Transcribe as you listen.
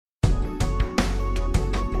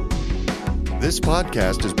This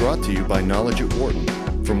podcast is brought to you by Knowledge at Wharton.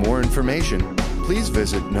 For more information, please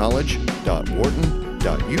visit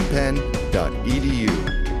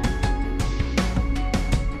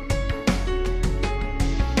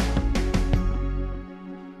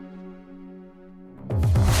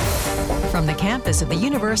From the campus of the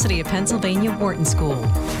University of Pennsylvania Wharton School,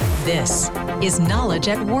 this is Knowledge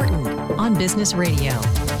at Wharton on Business Radio.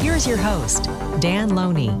 Here's your host, Dan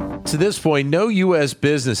Loney. To this point, no U.S.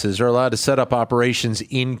 businesses are allowed to set up operations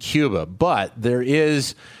in Cuba, but there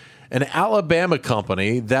is an Alabama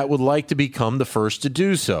company that would like to become the first to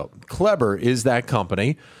do so. Kleber is that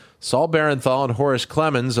company. Saul Barenthal and Horace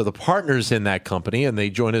Clemens are the partners in that company, and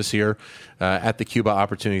they join us here at the Cuba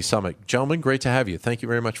Opportunity Summit. Gentlemen, great to have you. Thank you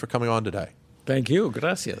very much for coming on today. Thank you.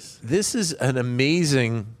 Gracias. This is an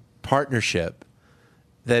amazing partnership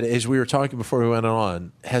that, as we were talking before we went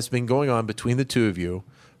on, has been going on between the two of you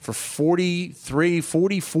for 43,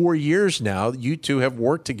 44 years now. You two have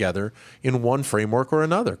worked together in one framework or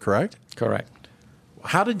another, correct? Correct.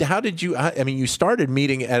 How did you, I mean, you started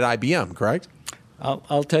meeting at IBM, correct?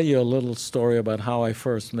 I'll tell you a little story about how I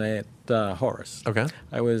first met Horace. Okay.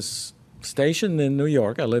 I was stationed in New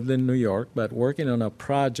York. I lived in New York, but working on a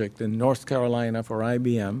project in North Carolina for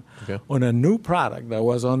IBM on a new product that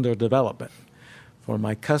was under development for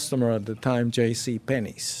my customer at the time, J.C.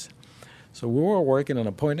 Penney's. So we were working on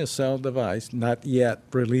a point-of-sale device, not yet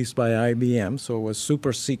released by IBM, so it was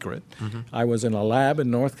super secret. Mm-hmm. I was in a lab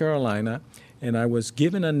in North Carolina, and I was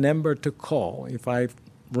given a number to call if I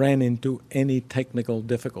ran into any technical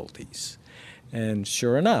difficulties. And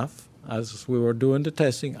sure enough, as we were doing the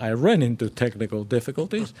testing, I ran into technical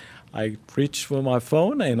difficulties. I reached for my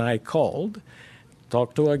phone and I called,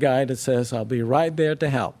 talked to a guy that says, "I'll be right there to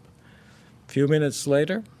help." A few minutes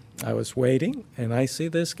later, I was waiting, and I see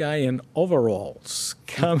this guy in overalls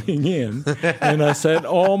coming in, and I said,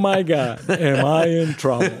 "Oh my God, am I in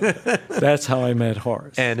trouble?" That's how I met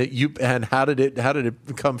Horace. And how did it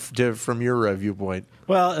come from your viewpoint?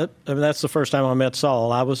 Well, that's the first time I met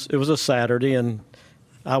Saul. It was a Saturday, and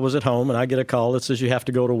I was at home, and I get a call that says you have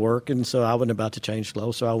to go to work, and so I wasn't about to change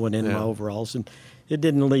clothes, so I went in my overalls, and it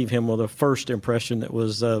didn't leave him with a first impression that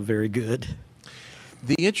was very good.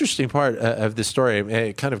 The interesting part of this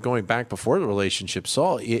story, kind of going back before the relationship,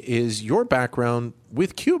 Saul, is your background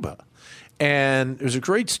with Cuba. And there's a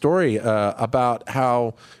great story about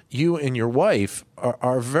how you and your wife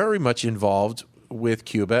are very much involved with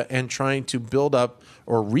Cuba and trying to build up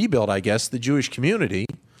or rebuild, I guess, the Jewish community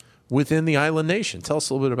within the island nation. Tell us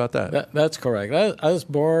a little bit about that. That's correct. I was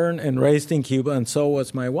born and raised in Cuba, and so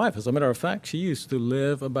was my wife. As a matter of fact, she used to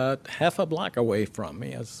live about half a block away from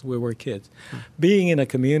me as we were kids. Being in a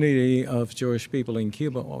community of Jewish people in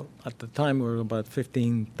Cuba, well, at the time we were about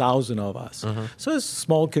 15,000 of us. Uh-huh. So it's a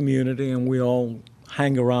small community, and we all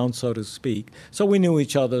hang around, so to speak. So we knew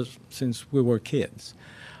each other since we were kids.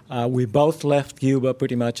 We both left Cuba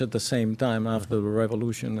pretty much at the same time after the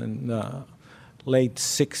revolution in late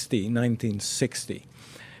 1960.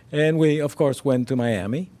 And we, of course, went to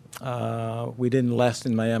Miami. We didn't last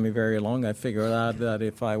in Miami very long. I figured out that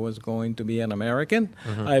if I was going to be an American,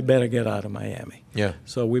 I better get out of Miami. Yeah.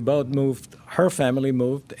 So we both moved. Her family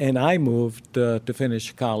moved, and I moved to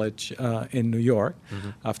finish college in New York. Mm-hmm.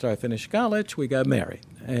 After I finished college, we got married.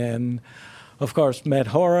 And, of course, met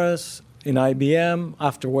Horace in IBM.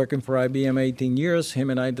 After working for IBM 18 years,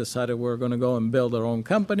 him and I decided we were going to go and build our own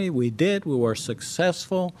company. We did. We were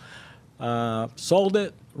successful. Sold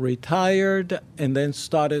it, retired, and then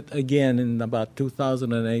started again in about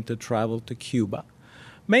 2008 to travel to Cuba,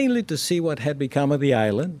 mainly to see what had become of the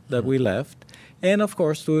island that we left, and, of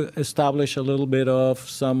course, to establish a little bit of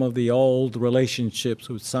some of the old relationships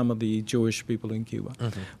with some of the Jewish people in Cuba.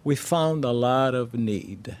 Mm-hmm. We found a lot of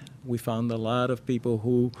need. We found a lot of people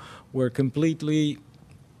who were completely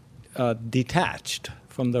detached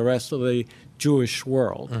from the rest of the Jewish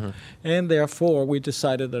world. Mm-hmm. And therefore, we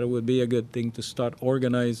decided that it would be a good thing to start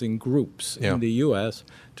organizing groups in the U.S.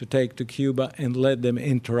 to take to Cuba and let them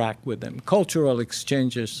interact with them. Cultural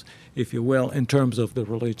exchanges, if you will, in terms of the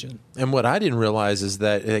religion. And what I didn't realize is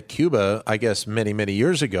that Cuba, I guess many, many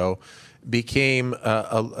years ago, became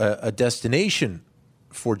a destination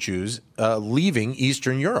for Jews leaving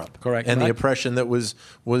Eastern Europe. Correct. And the oppression that was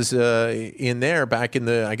in there back in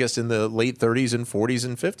the late 30s and 40s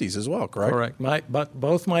and 50s as well, correct? Correct. But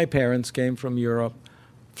both my parents came from Europe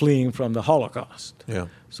fleeing from the Holocaust. Yeah.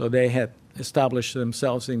 So they had established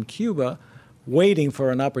themselves in Cuba waiting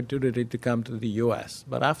for an opportunity to come to the U.S.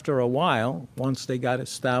 But after a while, once they got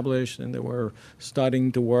established and they were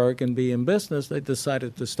starting to work and be in business, they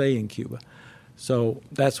decided to stay in Cuba. So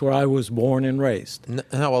that's where I was born and raised.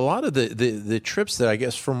 Now, a lot of the trips that I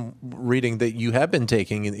guess from reading that you have been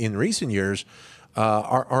taking in recent years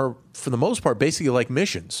are for the most part basically like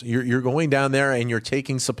missions. You're going down there and you're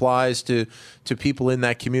taking supplies to people in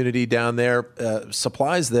that community down there,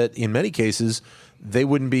 supplies that in many cases they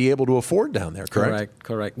wouldn't be able to afford down there, correct?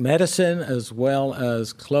 Correct. Medicine as well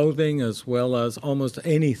as clothing as well as almost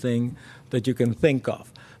anything that you can think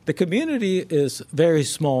of. The community is very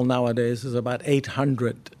small nowadays. There's about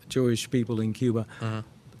 800 Jewish people in Cuba,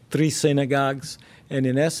 3 synagogues. And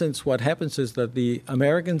in essence, what happens is that the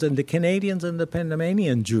Americans and the Canadians and the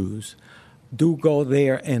Panamanian Jews do go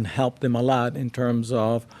there and help them a lot in terms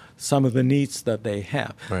of some of the needs that they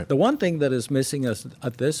have. Right. The one thing that is missing us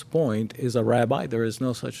at this point is a rabbi. There is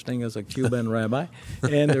no such thing as a Cuban rabbi,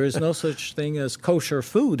 and there is no such thing as kosher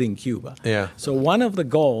food in Cuba. Yeah. So one of the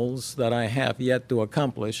goals that I have yet to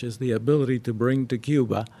accomplish is the ability to bring to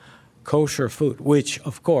Cuba kosher food, which,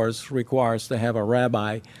 of course, requires to have a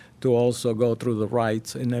rabbi to also go through the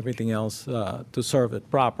rites and everything else to serve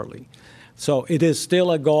it properly. So it is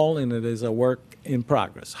still a goal, and it is a work in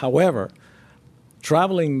progress. However,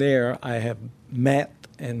 traveling there, I have met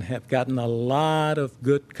and have gotten a lot of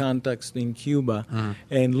good contacts in Cuba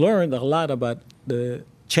and learned a lot about the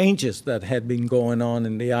changes that had been going on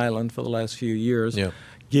in the island for the last few years,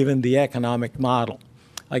 given the economic model.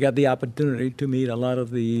 I got the opportunity to meet a lot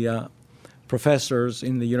of the professors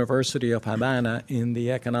in the University of Havana in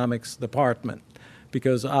the economics department,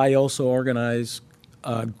 because I also organize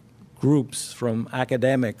groups from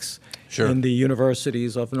academics in the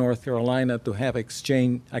universities of North Carolina to have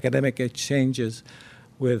academic exchanges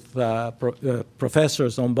with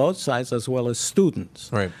professors on both sides as well as students.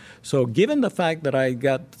 Right. So given the fact that I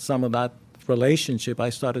got some of that relationship, I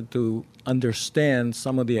started to understand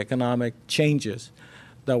some of the economic changes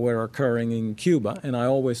that were occurring in Cuba. And I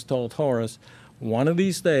always told Horace, one of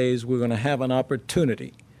these days we're going to have an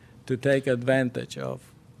opportunity to take advantage of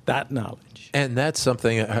that knowledge. And that's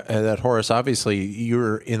something that, Horace, obviously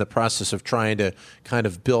you're in the process of trying to kind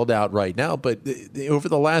of build out right now. But over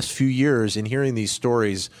the last few years, in hearing these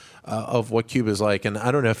stories of what Cuba is like, and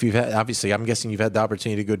I don't know if you've had, obviously, I'm guessing you've had the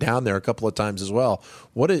opportunity to go down there a couple of times as well.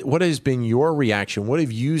 What has been your reaction? What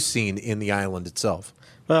have you seen in the island itself?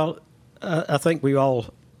 Well, I think we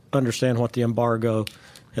all understand what the embargo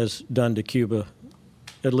has done to Cuba,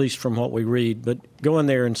 at least from what we read. But going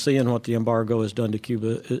there and seeing what the embargo has done to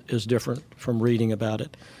Cuba is different from reading about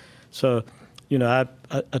it. So, I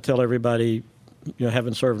tell everybody,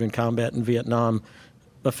 having served in combat in Vietnam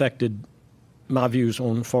affected my views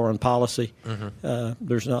on foreign policy.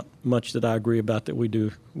 There's not much that I agree about that we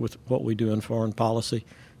do with what we do in foreign policy.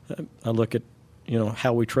 I look at,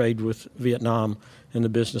 how we trade with Vietnam and the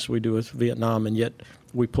business we do with Vietnam, and yet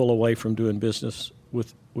we pull away from doing business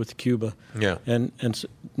with Cuba. Yeah. And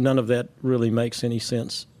none of that really makes any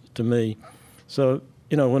sense to me. So,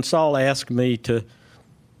 when Saul asked me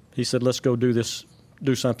he said, let's go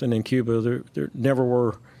do something in Cuba, there never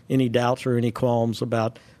were any doubts or any qualms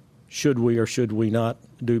about should we or should we not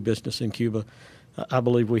do business in Cuba. I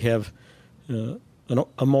believe we have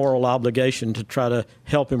a moral obligation to try to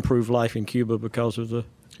help improve life in Cuba because of the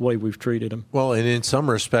way we've treated them. Well, and in some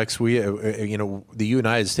respects, we, the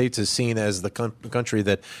United States is seen as the country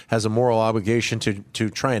that has a moral obligation to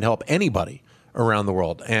try and help anybody around the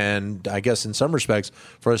world. And I guess in some respects,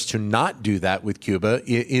 for us to not do that with Cuba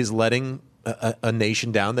is letting a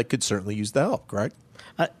nation down that could certainly use the help, correct?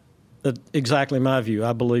 Exactly my view.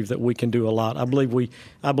 I believe that we can do a lot. I believe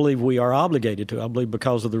we are obligated to. I believe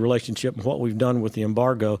because of the relationship and what we've done with the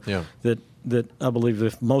embargo, that I believe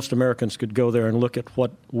if most Americans could go there and look at what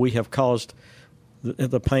we have caused,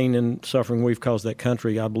 the pain and suffering we've caused that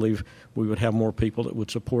country, I believe we would have more people that would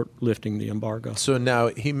support lifting the embargo. So now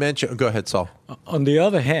he mentioned, go ahead, Saul. On the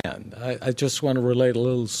other hand, I just want to relate a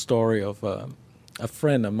little story of a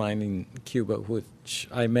friend of mine in Cuba, which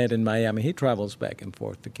I met in Miami. He travels back and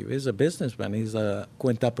forth to Cuba. He's a businessman. He's a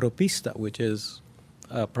cuentapropista, which is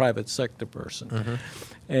a private sector person.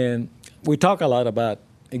 And we talk a lot about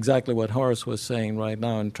exactly what Horace was saying right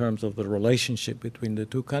now in terms of the relationship between the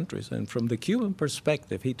two countries. And from the Cuban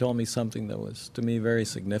perspective, he told me something that was, to me, very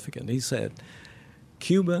significant. He said,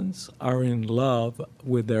 Cubans are in love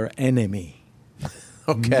with their enemy.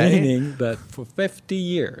 Okay. Meaning that for 50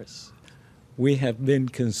 years, we have been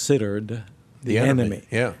considered the enemy.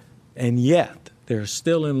 Yeah. And yet, they're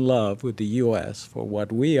still in love with the U.S. for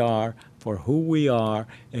what we are, for who we are,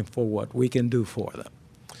 and for what we can do for them.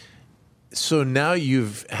 So now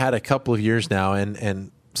you've had a couple of years now,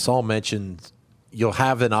 and Saul mentioned you'll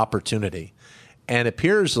have an opportunity. And it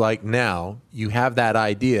appears like now you have that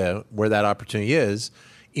idea where that opportunity is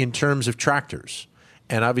in terms of tractors.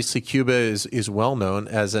 And obviously Cuba is well known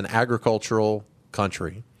as an agricultural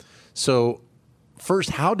country. So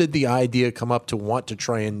first, how did the idea come up to want to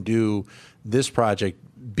try and do this project,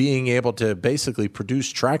 being able to basically produce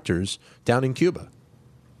tractors down in Cuba?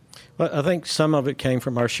 Well, I think some of it came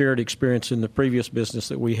from our shared experience in the previous business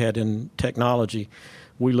that we had in technology.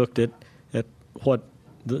 We looked at what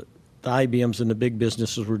the IBMs and the big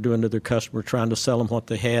businesses were doing to their customer, trying to sell them what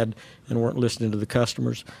they had and weren't listening to the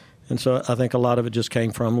customers. And so I think a lot of it just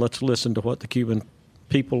came from, let's listen to what the Cuban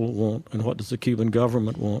people want and what does the Cuban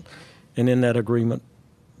government want. And in that agreement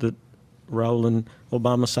that Raul and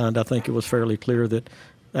Obama signed, I think it was fairly clear that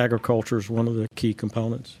agriculture is one of the key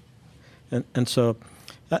components. And so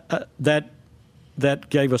that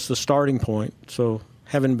gave us the starting point. So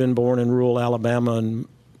having been born in rural Alabama and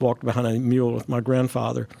walked behind a mule with my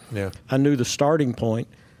grandfather, I knew the starting point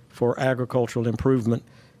for agricultural improvement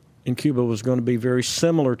in Cuba was going to be very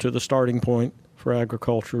similar to the starting point for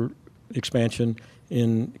agriculture expansion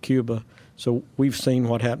in Cuba. So we've seen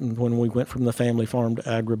what happened when we went from the family farm to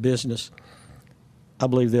agribusiness. I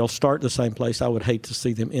believe they'll start the same place. I would hate to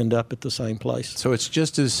see them end up at the same place. So it's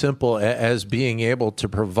just as simple as being able to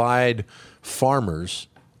provide farmers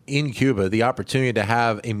in Cuba the opportunity to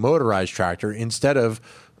have a motorized tractor instead of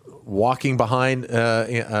walking behind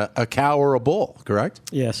a cow or a bull, correct?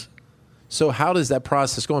 Yes. So how does that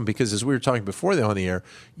process go on? Because as we were talking before on the air,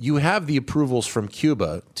 you have the approvals from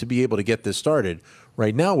Cuba to be able to get this started.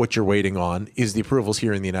 Right now, what you're waiting on is the approvals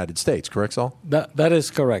here in the United States, correct, Saul? That is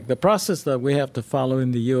correct. The process that we have to follow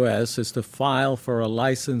in the U.S. is to file for a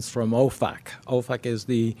license from OFAC. OFAC is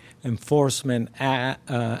the enforcement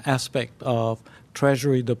aspect of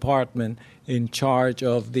Treasury Department in charge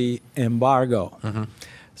of the embargo. Mm-hmm.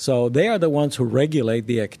 So they are the ones who regulate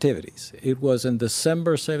the activities. It was in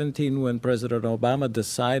December 17 when President Obama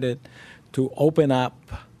decided to open up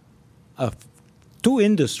two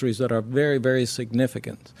industries that are very, very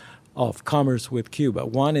significant of commerce with Cuba.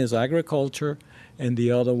 One is agriculture, and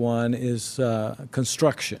the other one is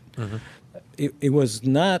construction. Mm-hmm. It was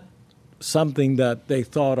not something that they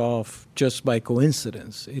thought of just by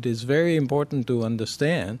coincidence. It is very important to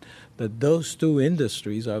understand that those two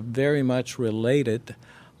industries are very much related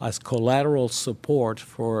as collateral support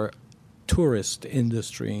for tourist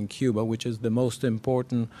industry in Cuba, which is the most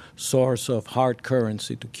important source of hard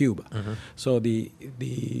currency to Cuba. Mm-hmm. So the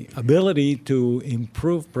ability to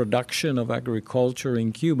improve production of agriculture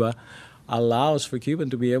in Cuba allows for Cuba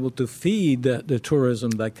to be able to feed the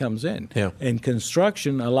tourism that comes in. Yeah. And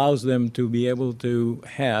construction allows them to be able to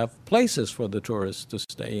have places for the tourists to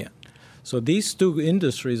stay in. So these two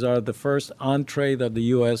industries are the first entree that the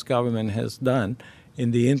U.S. government has done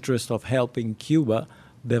in the interest of helping Cuba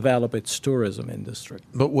develop its tourism industry.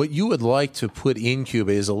 But what you would like to put in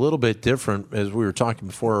Cuba is a little bit different, as we were talking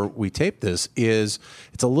before we taped this, is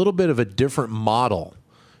it's a little bit of a different model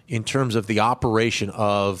in terms of the operation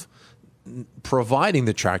of providing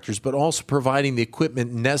the tractors, but also providing the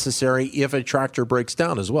equipment necessary if a tractor breaks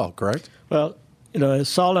down as well, correct? Well, as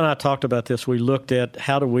Saul and I talked about this, we looked at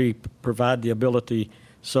how do we provide the ability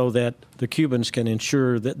so that the Cubans can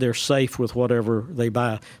ensure that they're safe with whatever they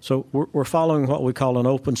buy. So we're following what we call an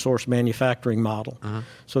open source manufacturing model. Uh-huh.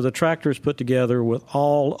 So the tractor is put together with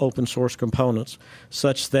all open source components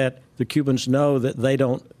such that the Cubans know that they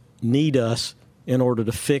don't need us in order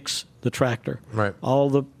to fix the tractor. Right.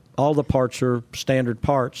 All the parts are standard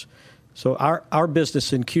parts. So our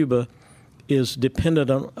business in Cuba is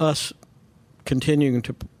dependent on us continuing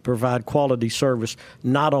to provide quality service,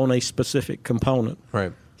 not on a specific component.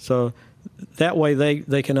 Right. So that way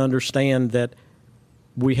they can understand that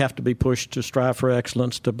we have to be pushed to strive for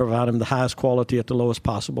excellence to provide them the highest quality at the lowest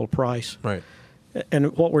possible price. Right.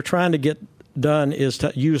 And what we're trying to get done is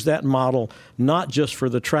to use that model not just for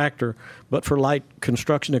the tractor, but for light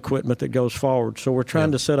construction equipment that goes forward. So we're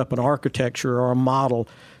trying to set up an architecture or a model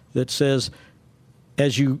that says,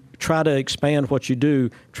 as you try to expand what you do,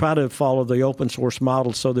 try to follow the open source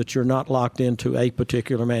model so that you're not locked into a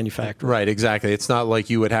particular manufacturer. Right, exactly. It's not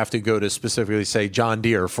like you would have to go to specifically say John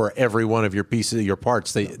Deere for every one of your pieces, your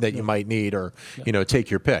parts that you might need, or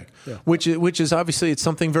take your pick. Yeah. Which is obviously it's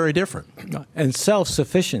something very different. And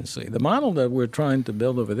self-sufficiency. The model that we're trying to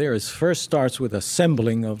build over there is first starts with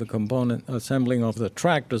assembling of the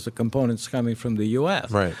tractors, the components coming from the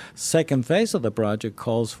U.S. Right. Second phase of the project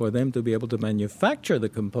calls for them to be able to manufacture the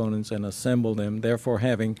components and assemble them, therefore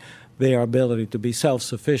having their ability to be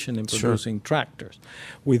self-sufficient in producing tractors.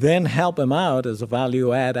 We then help them out as a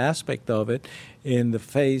value-add aspect of it in the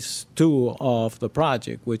phase 2 of the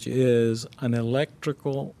project, which is an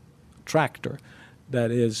electrical tractor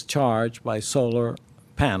that is charged by solar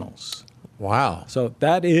panels. Wow. So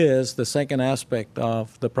that is the second aspect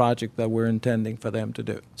of the project that we're intending for them to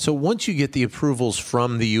do. So once you get the approvals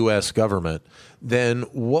from the U.S. government, then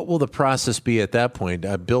what will the process be at that point?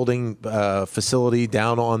 Building a facility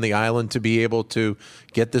down on the island to be able to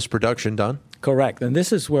get this production done? Correct. And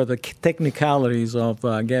this is where the technicalities of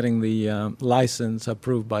getting the license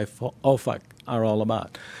approved by OFAC are all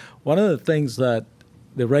about. One of the things that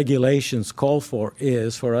the regulations call for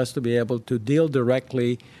is for us to be able to deal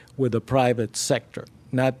directly with the private sector,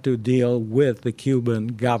 not to deal with the Cuban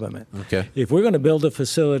government. Okay. If we're going to build a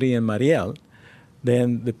facility in Mariel,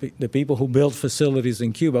 then the people who build facilities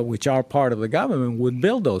in Cuba, which are part of the government, would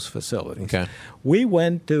build those facilities. Okay. We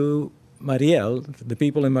went to Mariel, the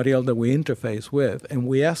people in Mariel that we interface with, and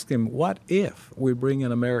we asked them, what if we bring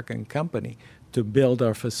an American company to build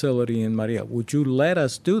our facility in Mariel? Would you let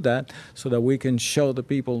us do that so that we can show the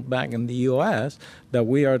people back in the U.S. that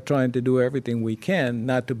we are trying to do everything we can,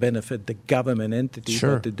 not to benefit the government entity,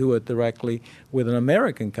 Sure. but to do it directly with an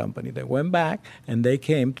American company? They went back, and they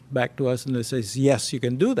came back to us, and they said, yes, you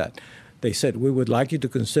can do that. They said, we would like you to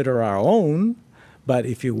consider our own, but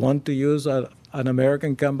if you want to use an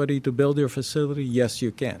American company to build your facility, yes,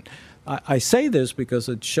 you can. I say this because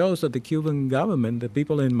it shows that the Cuban government, the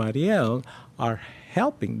people in Mariel, are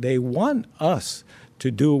helping. They want us to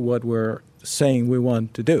do what we're saying we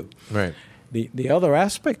want to do. Right. The other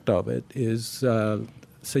aspect of it is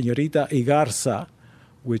Señorita Igarza,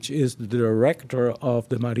 which is the director of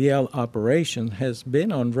the Mariel operation, has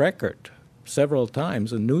been on record several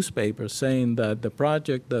times in newspapers saying that the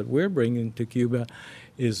project that we're bringing to Cuba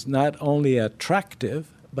is not only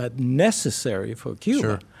attractive, but necessary for Cuba.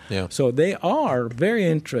 Sure. Yeah. So they are very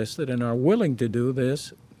interested and are willing to do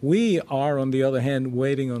this. We are, on the other hand,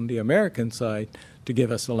 waiting on the American side to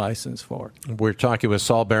give us a license for it. We're talking with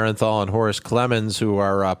Saul Barenthal and Horace Clemens, who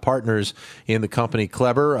are partners in the company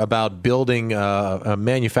Kleber, about building a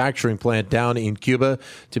manufacturing plant down in Cuba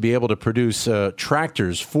to be able to produce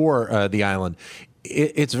tractors for the island.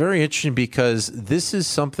 It's very interesting because this is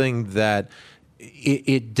something that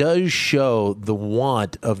it does show the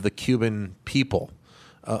want of the Cuban people,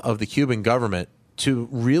 of the Cuban government, to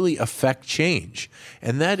really affect change.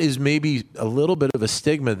 And that is maybe a little bit of a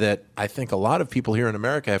stigma that I think a lot of people here in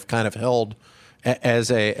America have kind of held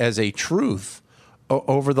as a truth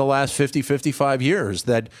over the last 50, 55 years,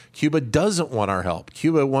 that Cuba doesn't want our help.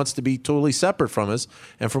 Cuba wants to be totally separate from us.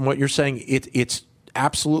 And from what you're saying, it's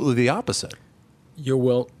absolutely the opposite. You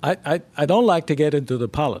will. I don't like to get into the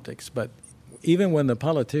politics, but even when the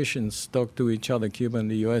politicians talk to each other, Cuba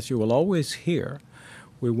and the U.S., you will always hear,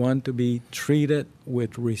 we want to be treated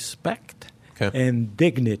with respect and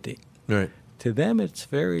dignity. Right. To them, it's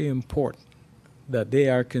very important that they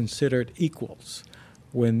are considered equals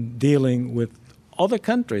when dealing with other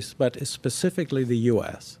countries, but specifically the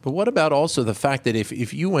U.S. But what about also the fact that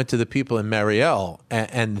if you went to the people in Mariel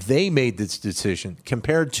and they made this decision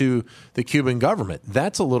compared to the Cuban government,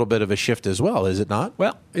 that's a little bit of a shift as well, is it not?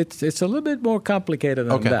 Well, it's a little bit more complicated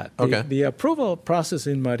than that. Okay. The approval process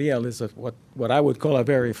in Mariel is what I would call a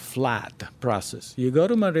very flat process. You go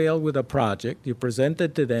to Mariel with a project, you present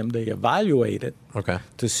it to them, they evaluate it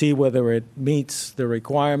to see whether it meets the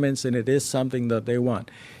requirements and it is something that they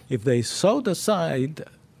want. If they so decide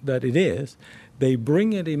that it is, they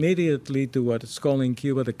bring it immediately to what is called in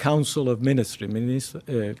Cuba the Council of Ministry,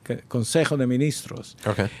 Consejo de Ministros.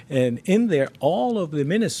 Okay. And in there, all of the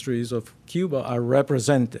ministries of Cuba are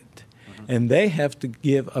represented, and they have to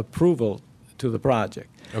give approval to the project.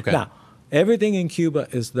 Okay. Now, everything in Cuba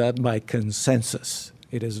is done by consensus.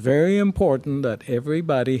 It is very important that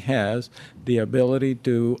everybody has the ability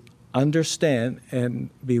to understand and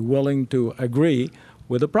be willing to agree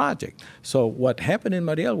with the project. So what happened in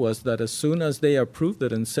Mariel was that as soon as they approved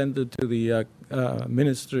it and sent it to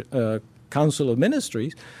the Council of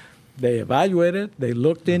Ministries, they evaluated, they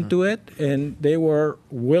looked into it, and they were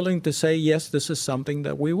willing to say, yes, this is something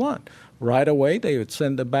that we want. Right away, they would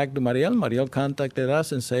send it back to Mariel. Mariel contacted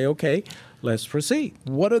us and say, okay, let's proceed.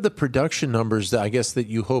 What are the production numbers that I guess that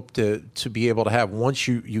you hope to be able to have once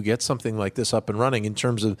you get something like this up and running, in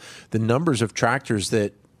terms of the numbers of tractors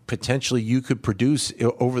that potentially you could produce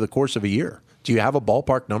over the course of a year? Do you have a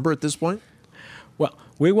ballpark number at this point? Well,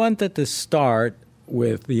 we wanted to start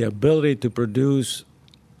with the ability to produce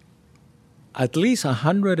at least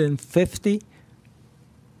 150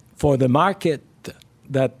 for the market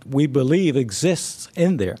that we believe exists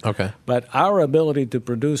in there. Okay. But our ability to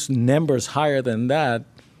produce numbers higher than that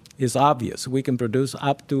is obvious. We can produce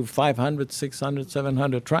up to 500, 600,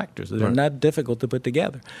 700 tractors. They're not difficult to put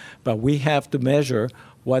together. But we have to measure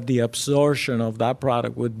what the absorption of that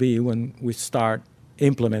product would be when we start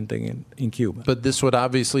implementing in Cuba. But this would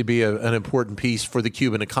obviously be an important piece for the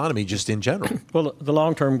Cuban economy just in general. Well, the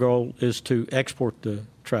long-term goal is to export the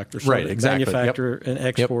tractor, so Right, exactly. manufacture and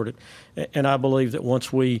export it. And I believe that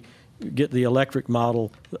once we get the electric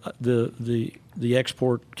model, the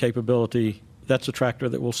export capability, that's a tractor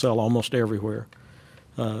that will sell almost everywhere.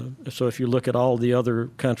 So if you look at all the other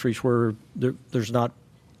countries where there's not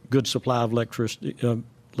good supply of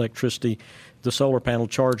electricity, the solar panel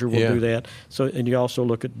charger will do that. So, and you also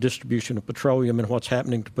look at distribution of petroleum and what's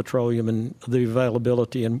happening to petroleum and the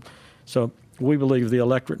availability. And so we believe the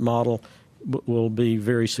electric model will be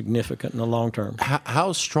very significant in the long term.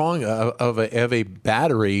 How strong of a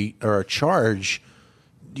battery or a charge,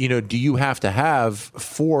 do you have to have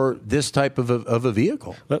for this type of a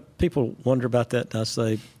vehicle? But people wonder about that, and I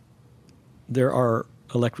say there are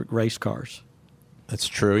electric race cars. That's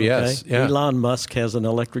true. Yes. Okay? Yeah. Elon Musk has an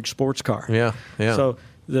electric sports car. Yeah. Yeah. So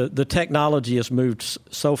the technology has moved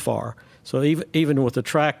so far. So even with the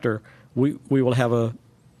tractor, we will have a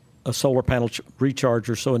solar panel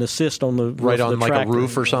recharger, so an assist on the roof right on of the like tractor. a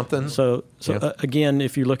roof or something. So Yeah. Again,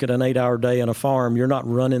 if you look at an 8-hour day on a farm, you're not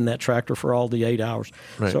running that tractor for all the 8 hours.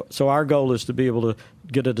 Right. So our goal is to be able to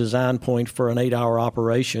get a design point for an 8-hour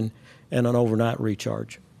operation and an overnight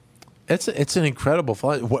recharge. It's an incredible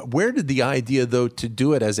thought. Where did the idea, though, to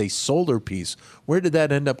do it as a solar piece, where did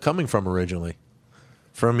that end up coming from originally?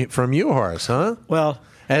 From you, Horace, huh? Well,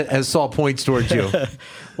 as Saul points towards you.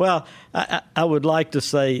 Well, I would like to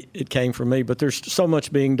say it came from me, but there's so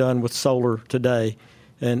much being done with solar today,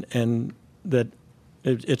 and that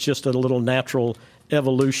it's just a little natural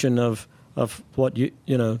evolution of what you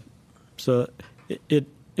know. So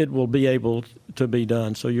it will be able to be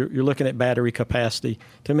done. So you're looking at battery capacity.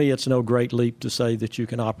 To me, it's no great leap to say that you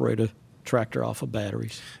can operate a tractor off of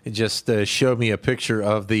batteries. It just showed me a picture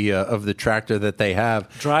of the tractor that they have.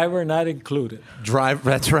 Driver not included.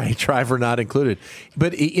 That's right. Driver not included.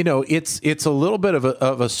 But it's a little bit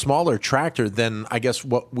of a smaller tractor than I guess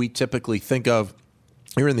what we typically think of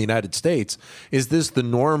here in the United States. Is this the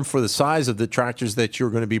norm for the size of the tractors that you're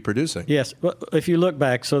going to be producing? Yes. Well, if you look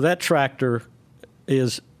back, so that tractor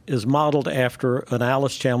is modeled after an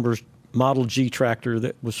Alice Chambers Model G tractor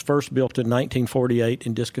that was first built in 1948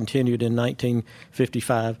 and discontinued in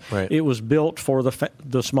 1955. Right. It was built for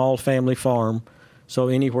the small family farm, so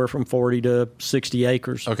anywhere from 40 to 60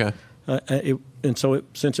 acres. Okay.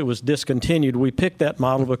 Since it was discontinued, we picked that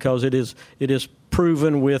model because it is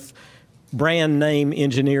proven with brand name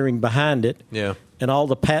engineering behind it. Yeah. And all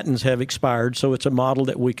the patents have expired, so it's a model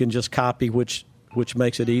that we can just copy, which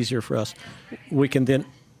makes it easier for us. We can then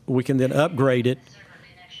upgrade it.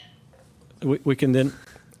 We can then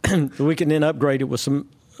upgrade it with some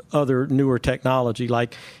other newer technology,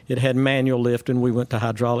 like it had manual lift, and we went to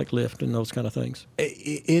hydraulic lift and those kind of things.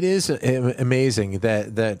 It is amazing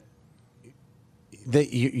that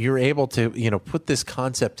you're able to put this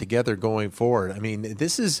concept together going forward. I mean,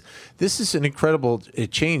 this is an incredible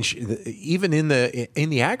change, even in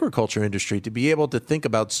the agriculture industry, to be able to think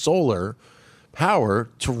about solar power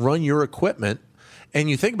to run your equipment, and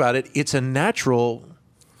you think about it, it's a natural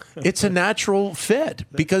fit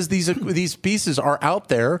because these pieces are out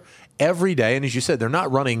there every day, and as you said, they're not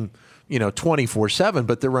running 24/7,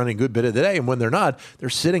 but they're running a good bit of the day, and when they're not, they're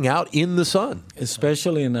sitting out in the sun.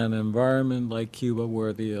 Especially in an environment like Cuba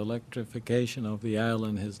where the electrification of the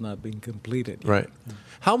island has not been completed yet. Right.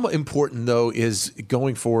 How important, though, is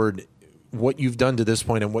going forward what you've done to this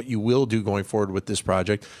point and what you will do going forward with this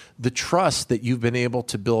project, the trust that you've been able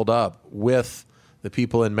to build up with the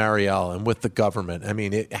people in Mariel and with the government? I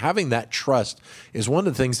mean, having that trust is one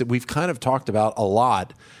of the things that we've kind of talked about a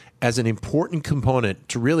lot as an important component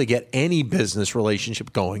to really get any business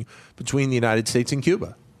relationship going between the United States and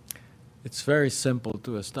Cuba. It's very simple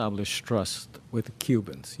to establish trust with the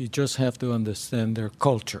Cubans. You just have to understand their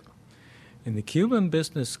culture. In the Cuban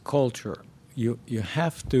business culture, you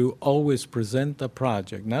have to always present the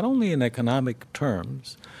project, not only in economic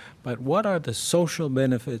terms, but what are the social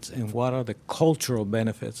benefits and what are the cultural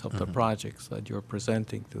benefits of the projects that you're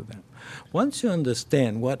presenting to them? Once you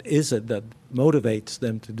understand what is it that motivates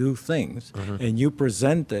them to do things, and you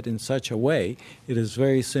present it in such a way, it is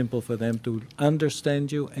very simple for them to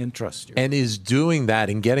understand you and trust you. And is doing that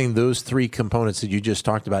and getting those three components that you just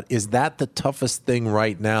talked about, is that the toughest thing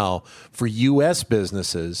right now for U.S.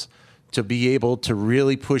 businesses to be able to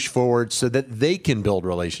really push forward so that they can build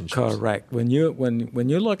relationships? Correct. When you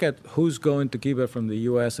look at who's going to Cuba from the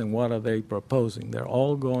U.S. and what are they proposing, they're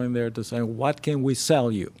all going there to say, what can we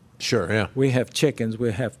sell you? Sure, yeah. We have chickens,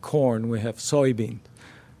 we have corn, we have soybean.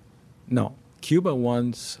 No, Cuba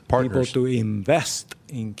wants Partners. people to invest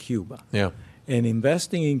in Cuba. Yeah. And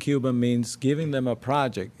investing in Cuba means giving them a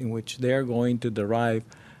project in which they're going to derive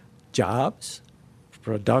jobs,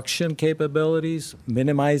 production capabilities,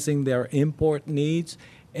 minimizing their import needs,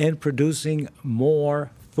 and producing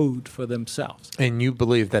more food for themselves. And you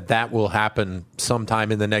believe that that will happen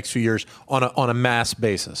sometime in the next few years on a mass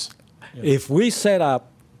basis? If we set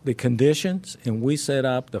up the conditions and we set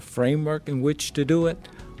up the framework in which to do it,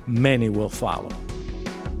 many will follow.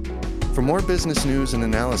 For more business news and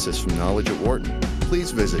analysis from Knowledge at Wharton,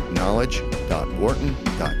 please visit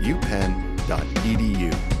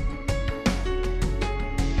knowledge.wharton.upenn.edu.